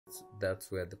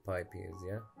that's where the pipe is,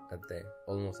 yeah, at the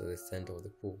almost at the center of the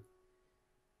pool.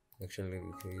 Actually,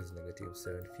 we can use negative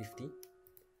 750,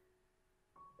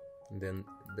 and then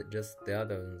just the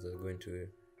other ones are going to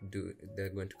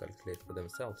calculate for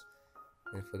themselves.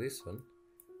 And for this one,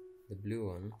 the blue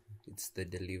one, it's the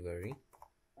delivery.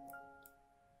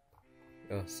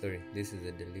 Oh, sorry, this is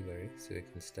the delivery, so we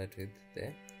can start with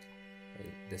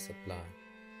the supply.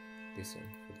 This one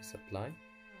for the supply.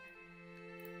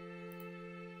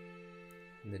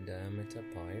 The diameter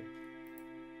pipe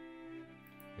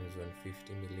is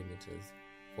 150 millimeters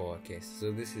for our case.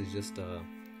 So this is just a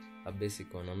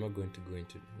basic one. I'm not going to go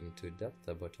into depth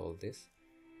about all this,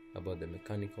 about the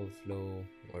mechanical flow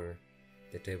or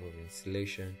the type of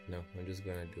installation. No, I'm just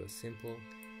gonna do a simple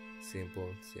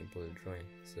drawing.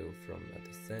 So from at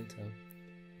the center,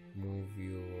 move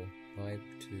your pipe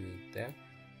to there,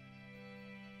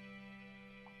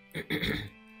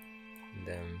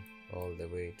 then all the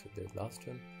way to the last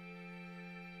one,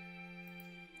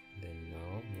 then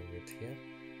now move it here,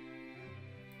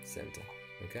 center.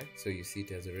 Okay, so you see it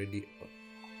has already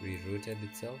rerouted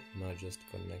itself. Now just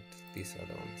connect these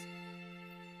other ones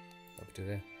up to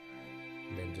there,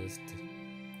 and then just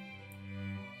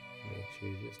make sure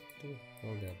you just do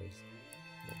all the others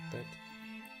like that,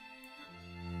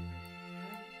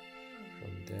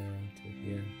 from there to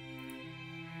here.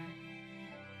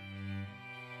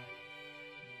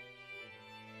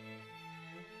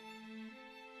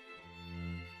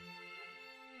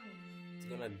 It's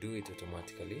gonna do it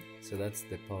automatically. So that's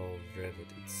the power of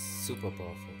Revit. It's super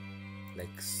powerful,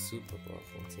 like super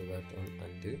powerful. So that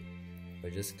undo,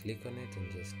 but just click on it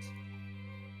and just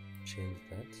change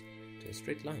that to a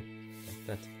straight line like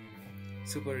that.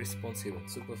 Super responsive and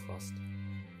super fast.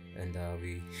 And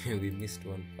we missed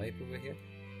one pipe over here,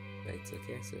 but it's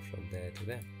okay. So from there to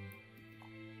there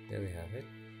we have it.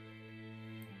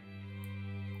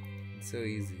 It's so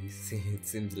easy. See, it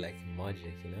seems like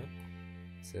magic, you know.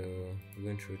 So we're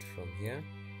going to route from here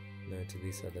now to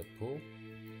this other pool.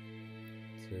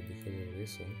 So because of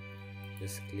this one,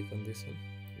 just click on this one,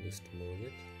 just move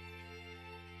it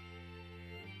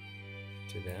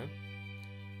to there.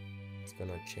 It's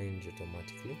gonna change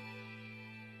automatically.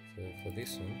 So for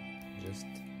this one, just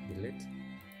delete,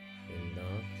 and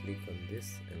now click on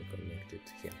this and connect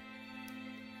it here,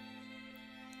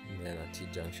 and then a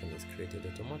T-junction is created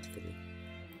automatically.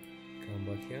 Come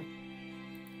back here,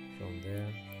 from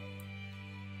there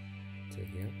to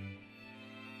here,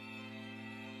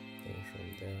 then from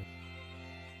there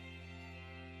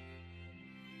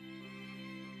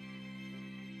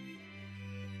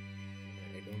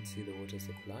I don't see the water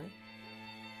supply,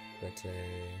 but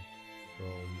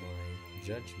from my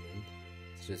judgment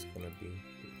it's just gonna be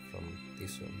from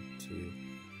this one to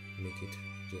make it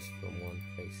just from one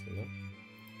place, you know,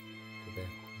 to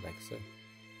there, like so.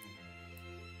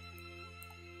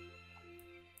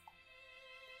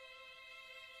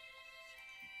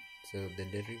 So the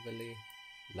delivery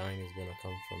line is gonna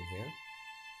come from here,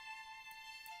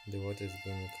 the water is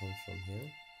gonna come from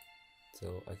here,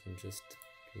 so I can just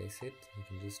place it, I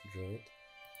can just draw it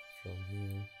from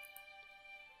here.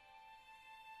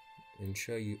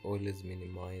 Ensure you always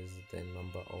minimize the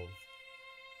number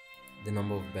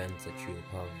of bands that you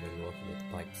have when working with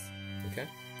pipes. Okay,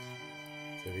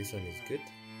 so this one is good.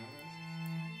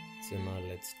 So now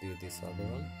let's do this other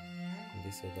one. And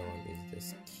this other one is the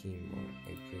schema,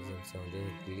 I presume. So I'm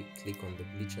just click on the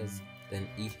bleachers, then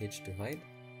EH to hide,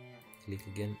 click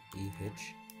again, EH.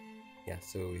 Yeah,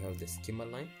 so we have the schema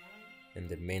line and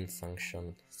the main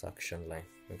suction line.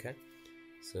 Okay,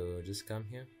 so just come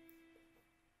here.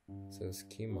 So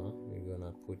schema, we're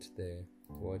gonna put the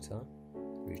water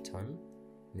return,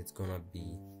 and it's gonna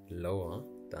be lower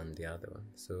than the other one.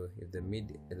 So if the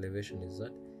mid elevation is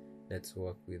that, let's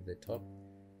work with the top,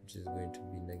 which is going to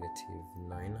be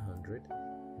 -900,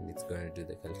 and it's going to do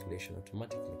the calculation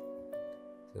automatically.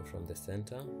 So from the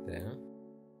center there,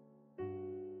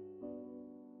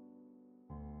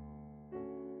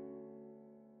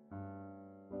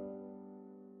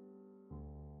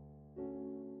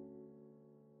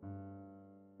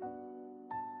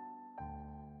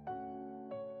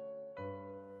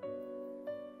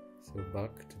 so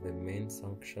back to the main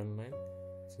suction line,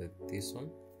 so this one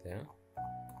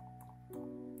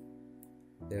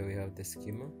there we have the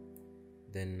schema.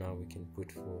 Then now we can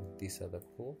put for this other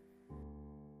pool.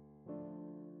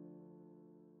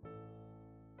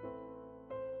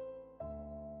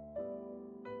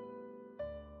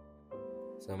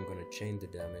 So I'm gonna change the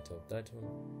diameter of that one.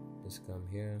 Just come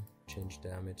here, change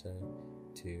diameter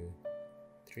to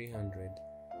 300.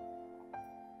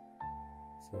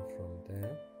 So from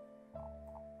there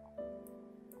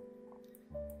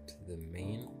to the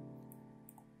main,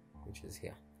 which is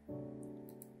here.